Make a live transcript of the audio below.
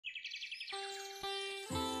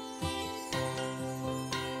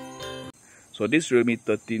So this Realme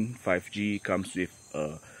 13 5G comes with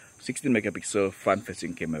a 16 megapixel front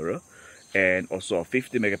facing camera and also a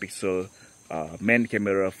 50 megapixel main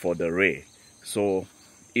camera for the rear. So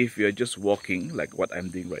if you're just walking like what I'm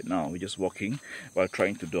doing right now, we're just walking while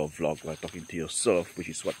trying to do a vlog, while talking to yourself, which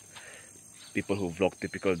is what people who vlog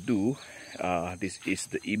typically do, this is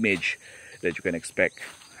the image that you can expect.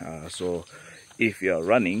 So if you're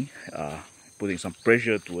running, putting some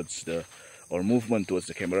pressure towards the or movement towards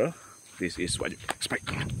the camera, this is what you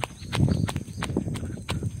expect.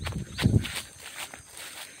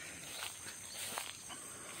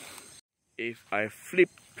 If I flip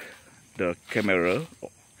the camera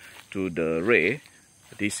to the rear,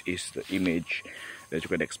 this is the image that you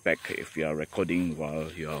can expect if you are recording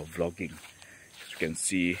while you are vlogging. As you can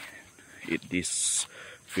see, this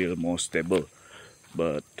feels more stable,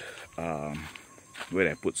 but when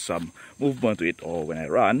I put some movement to it or when I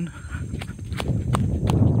run,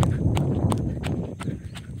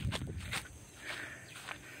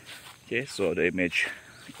 okay, so the image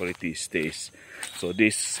quality stays. So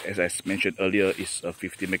this, as I mentioned earlier, is a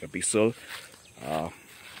 50 megapixel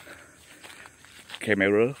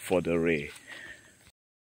camera for the rear.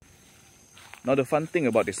 Now the fun thing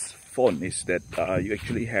about this phone is that you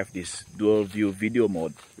actually have this dual view video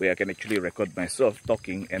mode where I can actually record myself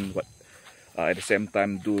talking and at the same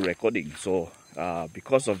time do recording. So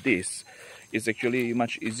because of this, it's actually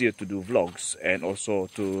much easier to do vlogs and also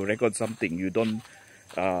to record something. You don't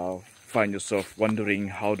find yourself wondering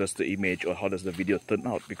how does the image or how does the video turn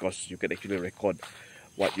out, because you can actually record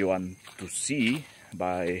what you want to see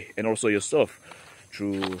and also yourself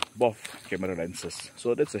through both camera lenses.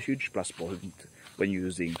 So that's a huge plus point when you're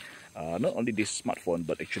using not only this smartphone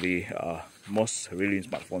but actually most realme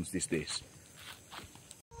smartphones these days.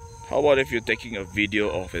 How about if you're taking a video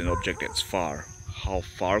of an object that's far? How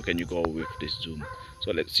far can you go with this zoom?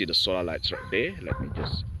 So let's see the solar lights right there. Let me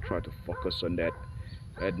just try to focus on that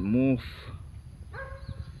and move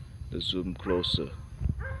the zoom closer,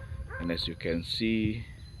 and as you can see,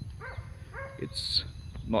 it's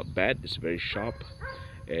not bad, it's very sharp,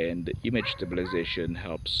 and the image stabilization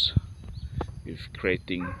helps with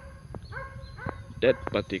creating that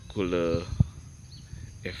particular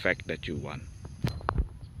effect that you want.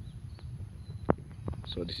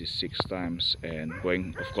 So this is 6 times, and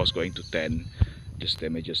of course going to 10 just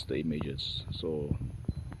damages the images. So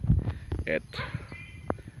at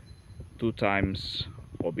 2 times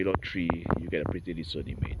or below 3, you get a pretty decent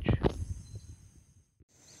image.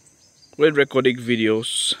 When recording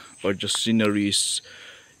videos or just sceneries,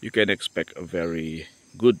 you can expect a very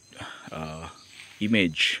good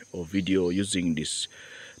image or video using this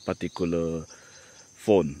particular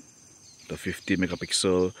phone. The 50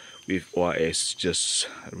 megapixel with OIS just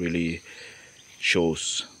really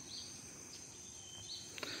shows.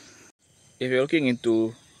 If you're looking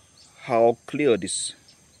into how clear this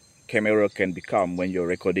camera can become when you're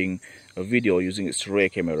recording a video using its rear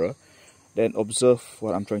camera, then observe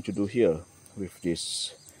what I'm trying to do here with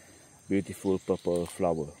this beautiful purple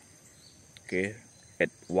flower. Okay, at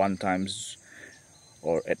 1 times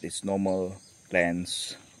or at its normal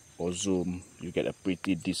lens or zoom, you get a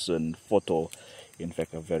pretty decent photo, in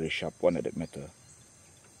fact a very sharp one at that matter.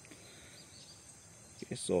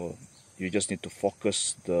 Okay, so you just need to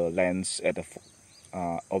focus the lens at the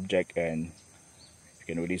object and you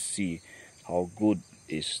can really see how good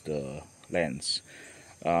is the lens.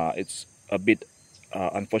 It's a bit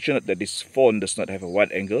unfortunate that this phone does not have a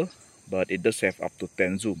wide angle, but it does have up to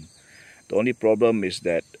 10 zoom. The only problem is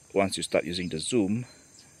that once you start using the zoom,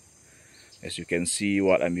 as you can see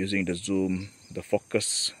while I'm using the zoom, the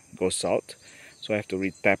focus goes out, so I have to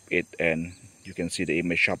re-tap it and you can see the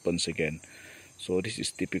image sharpens again. So this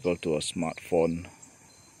is typical to a smartphone,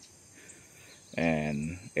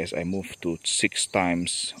 and as I move to 6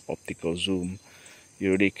 times optical zoom,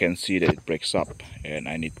 you really can see that it breaks up and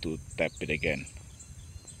I need to tap it again.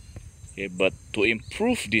 Okay, but to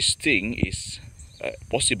improve this thing is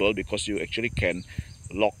possible because you actually can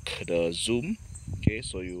lock the zoom. Okay,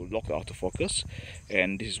 so you lock the autofocus,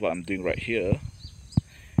 and this is what I'm doing right here,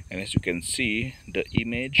 and as you can see, the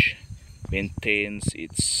image maintains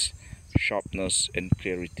its sharpness and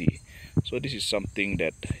clarity. So this is something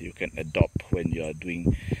that you can adopt when you are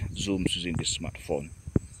doing zooms using this smartphone.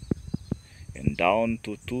 And down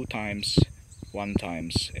to 2 times, 1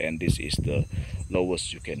 times, and this is the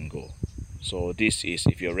lowest you can go. So this is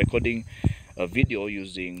if you're recording a video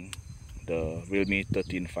using the Realme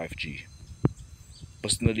 13 5G.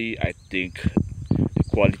 Personally, I think the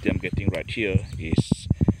quality I'm getting right here is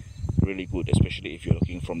really good, especially if you're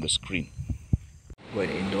looking from the screen. When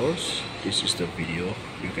indoors, this is the video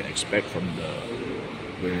you can expect from the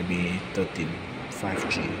Realme 13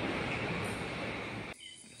 5G.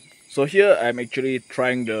 So here I'm actually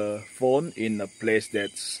trying the phone in a place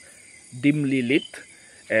that's dimly lit,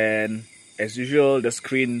 and as usual the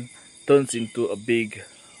screen turns into a big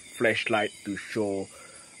flashlight to show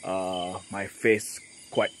my face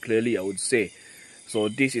quite clearly, I would say. So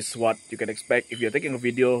this is what you can expect if you're taking a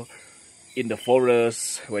video in the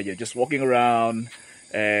forest where you're just walking around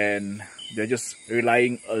and you're just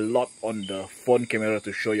relying a lot on the phone camera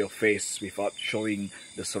to show your face without showing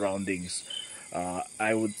the surroundings.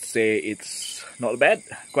 I would say it's not bad,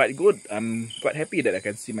 quite good. I'm quite happy that I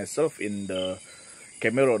can see myself in the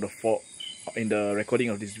camera of the in the recording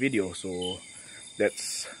of this video. So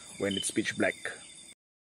that's when it's pitch black.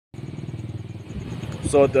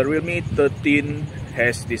 So the Realme 13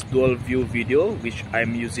 has this dual view video which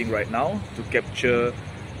I'm using right now to capture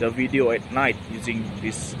the video at night using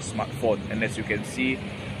this smartphone, and as you can see,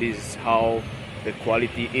 this is how the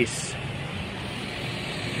quality is.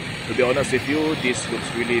 To be honest with you, this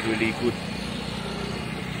looks really good,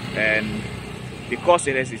 and because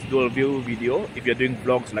it has this dual view video, if you're doing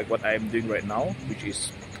vlogs like what I'm doing right now, which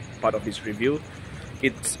is part of this review,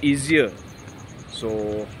 it's easier.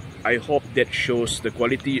 So I hope that shows the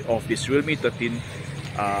quality of this Realme 13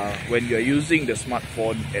 when you're using the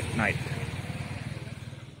smartphone at night.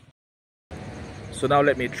 So now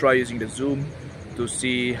let me try using the zoom to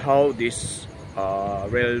see how this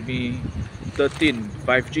Realme 13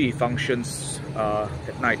 5G functions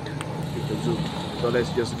at night with the zoom. So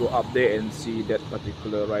let's just go up there and see that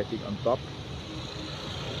particular writing on top.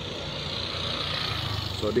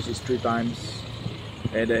 So this is 3 times,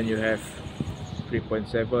 and then you have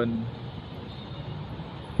 3.7,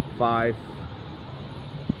 5,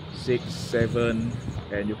 6, 7,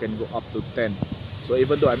 and you can go up to 10. So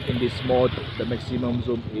even though I'm in this mode, the maximum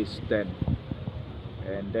zoom is 10,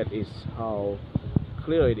 and that is how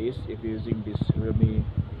clear it is if you're using this Realme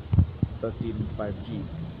 13 5G.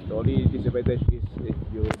 The only disadvantage is if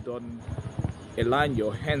you don't align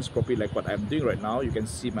your hands properly like what I'm doing right now, you can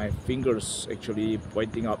see my fingers actually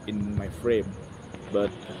pointing out in my frame.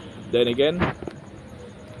 But then again,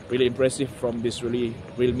 really impressive from this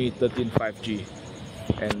Realme 13 5G.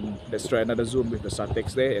 And let's try another zoom with the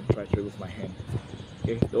subtext there and try to remove my hand.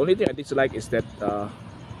 Okay, the only thing I dislike is that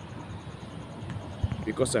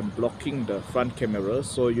because I'm blocking the front camera,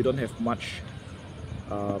 so you don't have much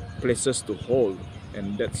places to hold,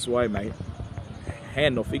 and that's why my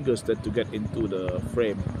hand or fingers tend to get into the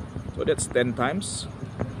frame. So that's 10 times.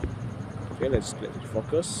 Okay, let's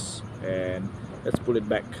focus and let's pull it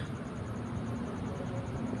back.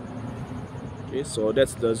 Okay, so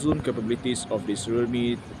that's the zoom capabilities of this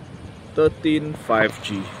Realme 13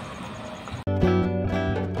 5G.